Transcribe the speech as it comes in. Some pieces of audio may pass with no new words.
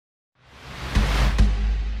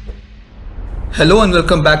Hello and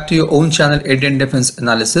welcome back to your own channel Indian Defense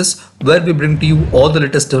Analysis, where we bring to you all the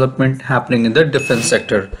latest development happening in the defense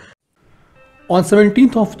sector. On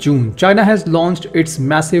 17th of June, China has launched its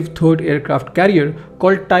massive third aircraft carrier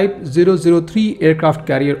called Type 003 aircraft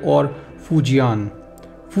carrier or Fujian.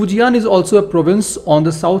 Fujian is also a province on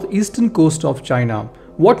the southeastern coast of China.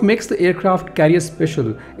 What makes the aircraft carrier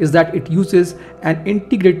special is that it uses an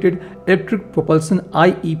integrated electric propulsion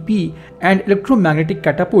IEP and electromagnetic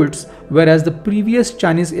catapults, whereas the previous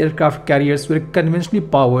Chinese aircraft carriers were conventionally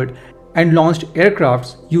powered and launched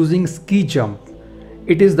aircrafts using ski jump.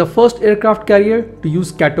 It is the first aircraft carrier to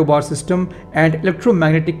use CATOBAR system and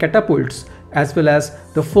electromagnetic catapults, as well as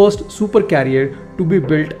the first supercarrier to be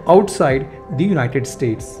built outside the United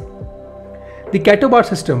States. The CATOBAR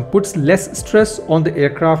system puts less stress on the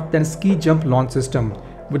aircraft than ski jump launch system.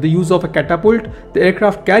 With the use of a catapult, the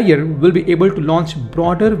aircraft carrier will be able to launch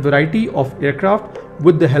broader variety of aircraft,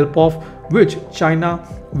 with the help of which China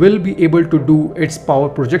will be able to do its power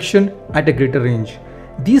projection at a greater range.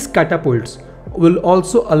 These catapults will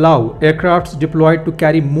also allow aircrafts deployed to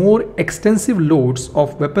carry more extensive loads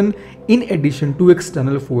of weapon in addition to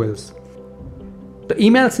external fuels. The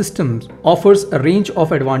EMALS system offers a range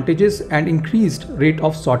of advantages and increased rate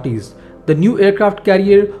of sorties. The new aircraft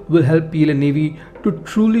carrier will help PLA Navy to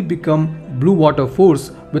truly become blue water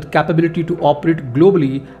force with capability to operate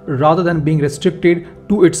globally rather than being restricted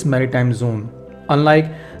to its maritime zone.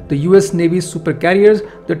 Unlike the US Navy's supercarriers,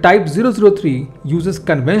 the Type 003 uses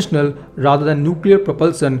conventional rather than nuclear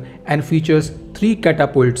propulsion and features 3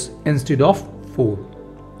 catapults instead of 4.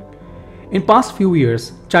 In past few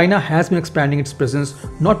years, China has been expanding its presence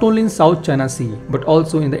not only in South China Sea but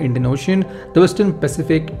also in the Indian Ocean, the Western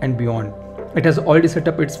Pacific and beyond. It has already set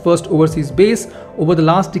up its first overseas base over the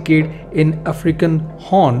last decade in African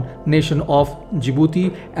Horn nation of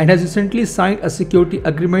Djibouti and has recently signed a security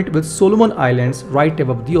agreement with Solomon Islands right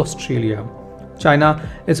above the Australia. China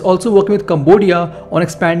is also working with Cambodia on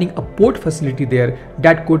expanding a port facility there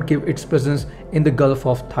that could give its presence in the Gulf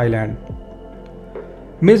of Thailand.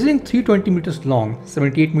 Measuring 320 meters long,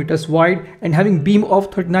 78 meters wide and having beam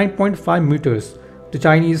of 39.5 meters, the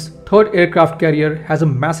Chinese third aircraft carrier has a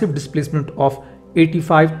massive displacement of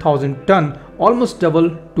 85,000 ton, almost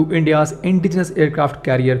double to India's indigenous aircraft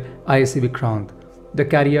carrier IAC Vikrant. The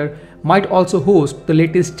carrier might also host the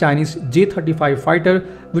latest Chinese J-35 fighter,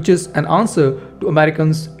 which is an answer to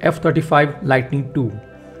Americans' F-35 Lightning II.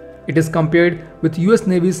 It is compared with US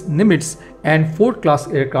Navy's Nimitz and Ford-class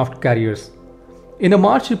aircraft carriers. In a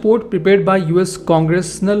March report prepared by US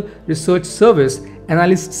Congressional Research Service,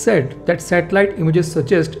 analysts said that satellite images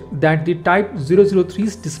suggest that the Type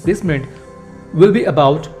 003's displacement will be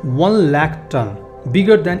about 1 lakh ton,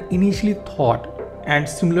 bigger than initially thought and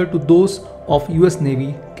similar to those of US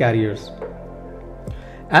Navy carriers.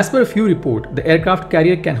 As per a few reports, the aircraft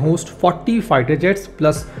carrier can host 40 fighter jets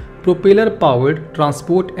plus propeller-powered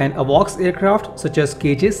transport and AWACS aircraft such as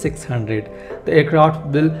KJ-600. The aircraft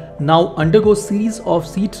will now undergo series of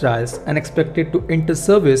sea trials and expected to enter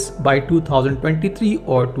service by 2023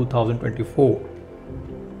 or 2024.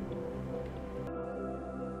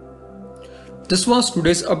 This was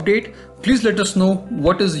today's update. Please let us know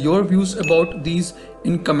what is your views about these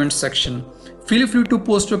in comment section. Feel free to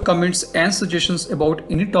post your comments and suggestions about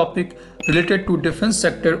any topic related to defense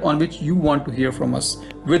sector on which you want to hear from us.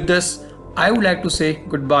 With this, I would like to say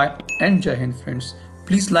goodbye and Jai Hind friends.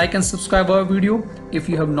 Please like and subscribe our video if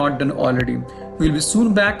you have not done already. We will be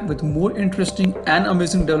soon back with more interesting and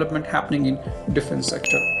amazing development happening in defense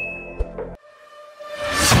sector.